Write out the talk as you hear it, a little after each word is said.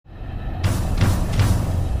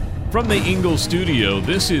From the Ingalls studio,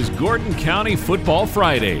 this is Gordon County Football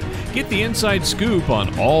Friday. Get the inside scoop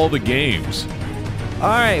on all the games. All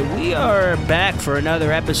right, we are back for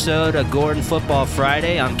another episode of Gordon Football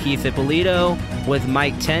Friday. I'm Keith Ippolito with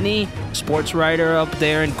Mike Tenney, sports writer up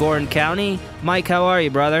there in Gordon County. Mike, how are you,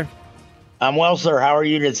 brother? I'm well, sir. How are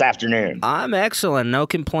you this afternoon? I'm excellent. No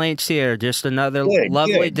complaints here. Just another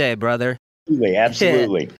lovely day, brother.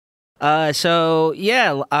 Absolutely. First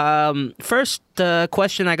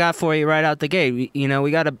question I got for you right out the gate.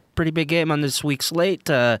 We got a pretty big game on this week's slate.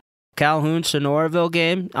 Calhoun, Sonoraville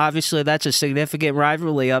game. Obviously, that's a significant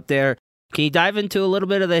rivalry up there. Can you dive into a little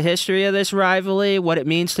bit of the history of this rivalry, what it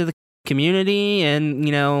means to the community, and,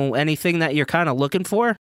 anything that you're kind of looking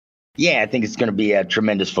for? Yeah, I think it's going to be a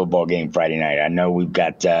tremendous football game Friday night. I know we've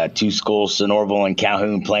got two schools, Sonoraville and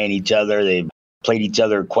Calhoun, playing each other. They've played each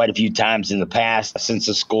other quite a few times in the past since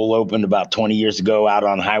the school opened about 20 years ago out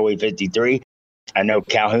on Highway 53. I know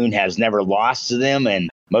Calhoun has never lost to them, and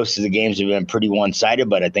most of the games have been pretty one-sided,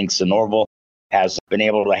 but I think Sonoraville has been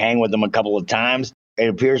able to hang with them a couple of times. It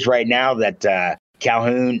appears right now that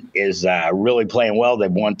Calhoun is really playing well.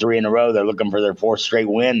 They've won 3 in a row. They're looking for their 4th straight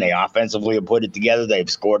win. They offensively have put it together. They've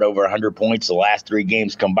scored over 100 points the last 3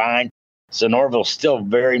 games combined. Sonoraville's still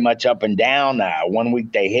very much up and down. 1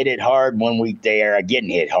 week they hit it hard. 1 week they are getting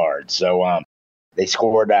hit hard. So they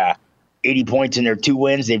scored 80 points in their 2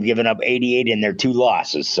 wins. They've given up 88 in their 2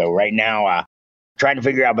 losses. So right now, trying to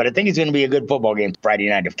figure out. But I think it's going to be a good football game Friday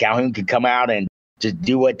night. If Calhoun could come out and just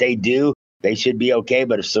do what they do, they should be okay.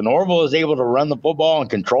 But if Sonoraville is able to run the football and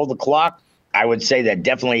control the clock, I would say that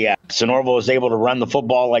definitely Sonoraville is able to run the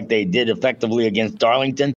football like they did effectively against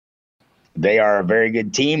Darlington. They are a very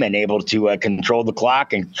good team and able to control the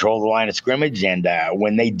clock and control the line of scrimmage. And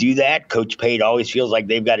when they do that, Coach Pate always feels like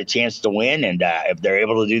they've got a chance to win. And if they're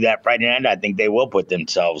able to do that Friday night, I think they will put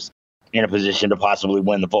themselves in a position to possibly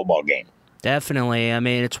win the football game. Definitely. I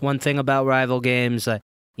mean, it's one thing about rival games.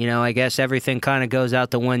 I guess everything kind of goes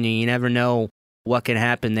out the window. You never know what can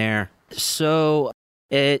happen there. So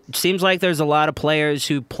it seems like there's a lot of players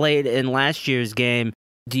who played in last year's game.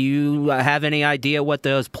 Do you have any idea what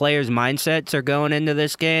those players' mindsets are going into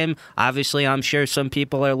this game? Obviously, I'm sure some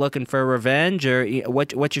people are looking for revenge. Or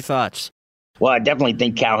what's your thoughts? Well, I definitely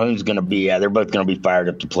think Calhoun's going to be, they're both going to be fired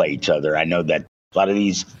up to play each other. I know that a lot of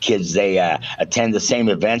these kids, they attend the same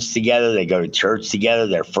events together. They go to church together.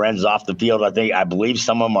 They're friends off the field. I believe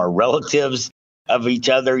some of them are relatives of each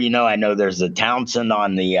other. I know there's a Townsend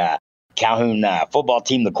on the Calhoun football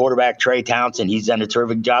team, the quarterback, Trey Townsend. He's done a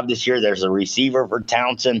terrific job this year. There's a receiver for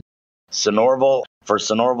Townsend, Sonoraville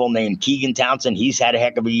named Keegan Townsend. He's had a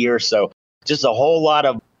heck of a year. So just a whole lot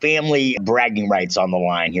of family bragging rights on the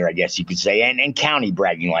line here, I guess you could say, and county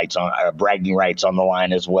bragging rights on the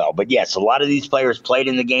line as well. But yes, a lot of these players played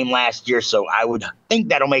in the game last year, so I would think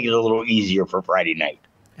that'll make it a little easier for Friday night.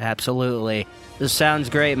 Absolutely. This sounds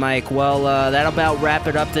great, Mike. Well, that'll about wrap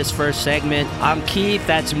it up this first segment. I'm Keith,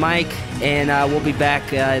 that's Mike, and we'll be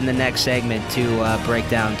back in the next segment to break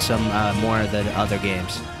down some more of the other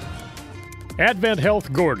games. Advent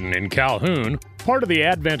Health Gordon in Calhoun, part of the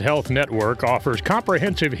Advent Health Network, offers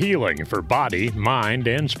comprehensive healing for body, mind,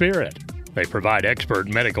 and spirit. They provide expert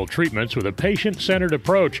medical treatments with a patient-centered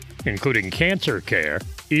approach, including cancer care,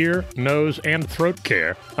 ear, nose, and throat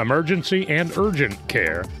care, emergency and urgent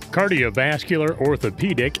care, cardiovascular,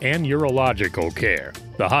 orthopedic, and urological care.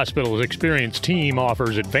 The hospital's experienced team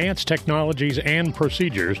offers advanced technologies and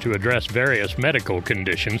procedures to address various medical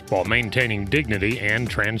conditions while maintaining dignity and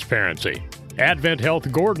transparency. Advent Health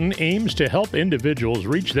Gordon aims to help individuals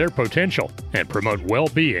reach their potential and promote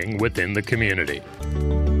well-being within the community.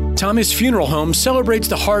 Thomas Funeral Home celebrates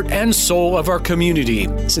the heart and soul of our community.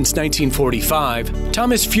 Since 1945,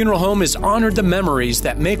 Thomas Funeral Home has honored the memories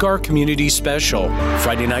that make our community special.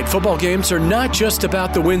 Friday night football games are not just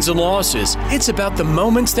about the wins and losses. It's about the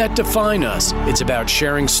moments that define us. It's about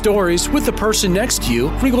sharing stories with the person next to you,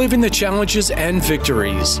 reliving the challenges and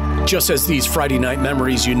victories. Just as these Friday night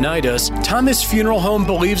memories unite us, Thomas Funeral Home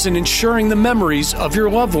believes in ensuring the memories of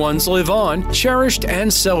your loved ones live on, cherished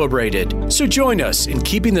and celebrated. So join us in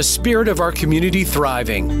keeping the spirit of our community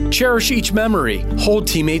thriving. Cherish each memory, hold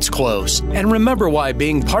teammates close, and remember why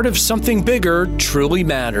being part of something bigger truly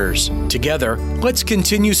matters. Together, let's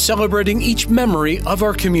continue celebrating each memory of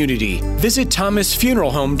our community. Visit Thomas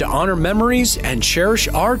Funeral Home to honor memories and cherish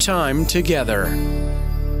our time together.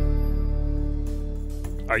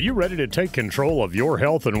 Are you ready to take control of your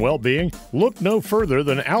health and well-being? Look no further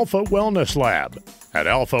than Alpha Wellness Lab. At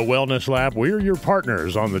Alpha Wellness Lab, we're your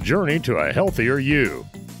partners on the journey to a healthier you.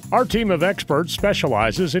 Our team of experts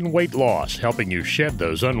specializes in weight loss, helping you shed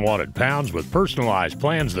those unwanted pounds with personalized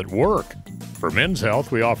plans that work. For men's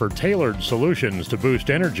health, we offer tailored solutions to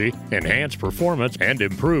boost energy, enhance performance, and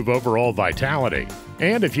improve overall vitality.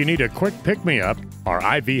 And if you need a quick pick-me-up, our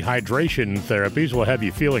IV hydration therapies will have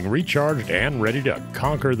you feeling recharged and ready to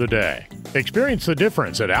conquer the day. Experience the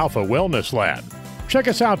difference at Alpha Wellness Lab. Check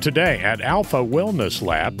us out today at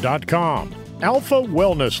alphawellnesslab.com. Alpha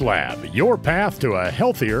Wellness Lab, your path to a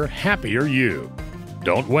healthier, happier you.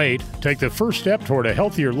 Don't wait. Take the first step toward a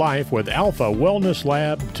healthier life with Alpha Wellness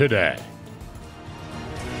Lab today.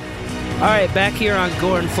 All right, back here on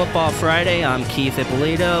Gordon Football Friday, I'm Keith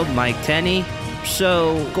Ippolito, Mike Tenney.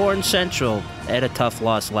 So, Gordon Central had a tough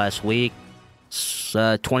loss last week.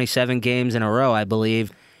 27 games in a row, I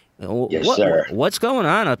believe. Yes, sir. What's going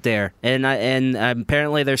on up there? And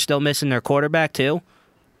apparently they're still missing their quarterback, too?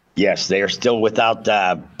 Yes, they are still without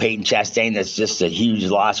Peyton Chastain. That's just a huge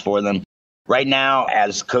loss for them. Right now,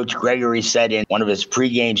 as Coach Gregory said in one of his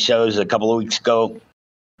pregame shows a couple of weeks ago,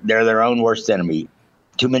 they're their own worst enemy.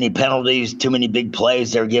 Too many penalties, too many big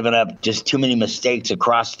plays. They're giving up just too many mistakes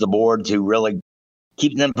across the board to really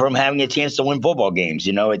keep them from having a chance to win football games.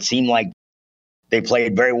 You know, it seemed like they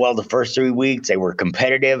played very well the first 3 weeks. They were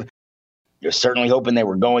competitive. You're certainly hoping they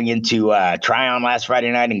were going into Tryon last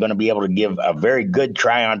Friday night and going to be able to give a very good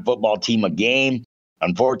Tryon football team a game.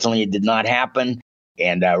 Unfortunately, it did not happen.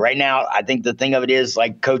 And right now, I think the thing of it is,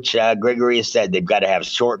 like Coach Gregory has said, they've got to have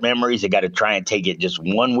short memories. They got to try and take it just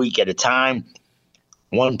 1 week at a time.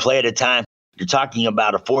 One play at a time. You're talking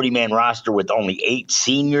about a 40-man roster with only 8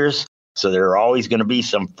 seniors. So there are always going to be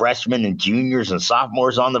some freshmen and juniors and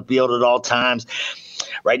sophomores on the field at all times.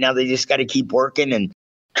 Right now, they just got to keep working and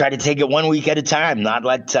try to take it 1 week at a time, not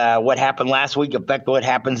let what happened last week affect what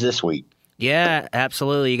happens this week. Yeah,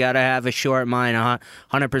 absolutely. You got to have a short mind,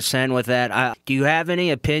 100% with that. Do you have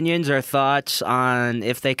any opinions or thoughts on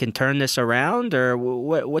if they can turn this around, or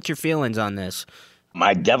what's your feelings on this?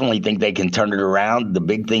 I definitely think they can turn it around. The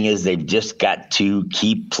big thing is they've just got to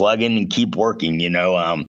keep plugging and keep working. You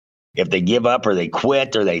know, if they give up or they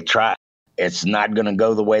quit or they try, it's not going to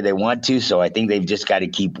go the way they want to. So I think they've just got to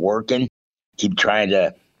keep working, keep trying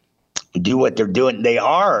to do what they're doing. They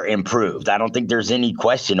are improved. I don't think there's any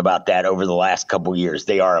question about that over the last couple of years.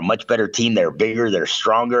 They are a much better team. They're bigger. They're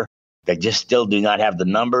stronger. They just still do not have the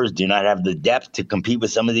numbers, do not have the depth to compete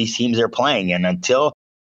with some of these teams they're playing. And until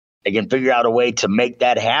they can figure out a way to make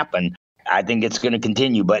that happen, I think it's going to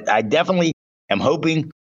continue. But I definitely am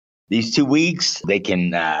hoping these 2 weeks they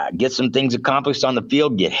can get some things accomplished on the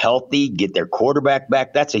field, get healthy, get their quarterback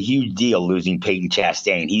back. That's a huge deal, losing Peyton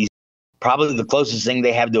Chastain. He's probably the closest thing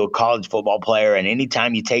they have to a college football player. And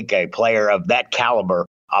anytime you take a player of that caliber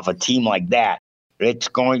off a team like that, it's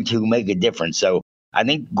going to make a difference. So I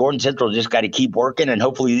think Gordon Central just got to keep working, and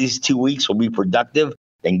hopefully these 2 weeks will be productive.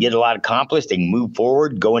 They can get a lot accomplished. They can move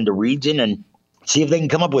forward, go into region, and see if they can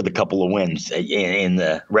come up with a couple of wins in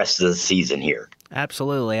the rest of the season here.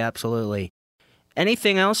 Absolutely, absolutely.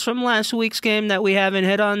 Anything else from last week's game that we haven't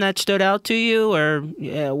hit on that stood out to you, or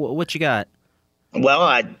what you got? Well,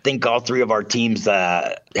 I think all 3 of our teams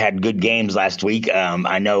had good games last week.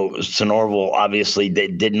 I know Sonorville, obviously, they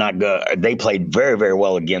did not go. They played very, very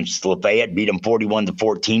well against Lafayette, beat them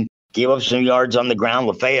 41-14. Gave up some yards on the ground.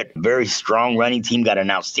 Lafayette, very strong running team, got an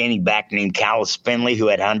outstanding back named Callis Finley, who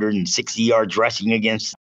had 160 yards rushing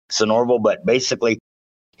against Sonorville, but basically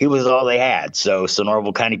he was all they had. So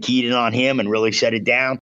Sonorville kind of keyed in on him and really shut it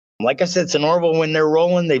down. Like I said, Sonorville, when they're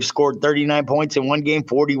rolling, they've scored 39 points in one game,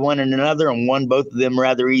 41 in another, and won both of them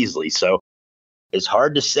rather easily. So it's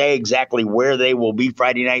hard to say exactly where they will be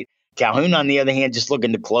Friday night. Calhoun, on the other hand, just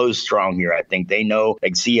looking to close strong here. I think they know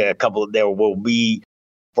they can see a couple of, there will be,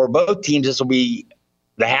 for both teams, this will be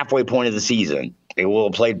the halfway point of the season. They will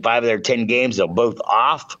have played 5 of their 10 games. They'll both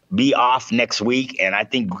be off next week. And I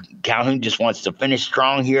think Calhoun just wants to finish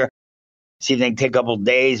strong here. See if they can take a couple of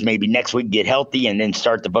days, maybe next week get healthy, and then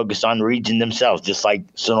start to focus on the region themselves, just like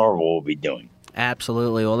Sonorville will be doing.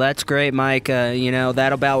 Absolutely. Well, that's great, Mike.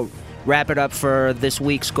 That'll about wrap it up for this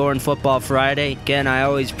week's Gordon Football Friday. Again, I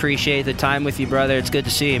always appreciate the time with you, brother. It's good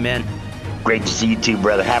to see you, man. Great to see you too,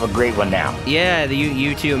 brother. Have a great one now. Yeah,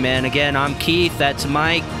 you too, man. Again, I'm Keith. That's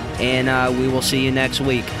Mike. And we will see you next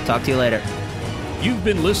week. Talk to you later. You've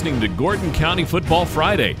been listening to Gordon County Football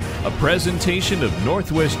Friday, a presentation of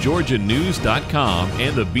NorthwestGeorgiaNews.com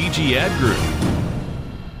and the BG Ad Group.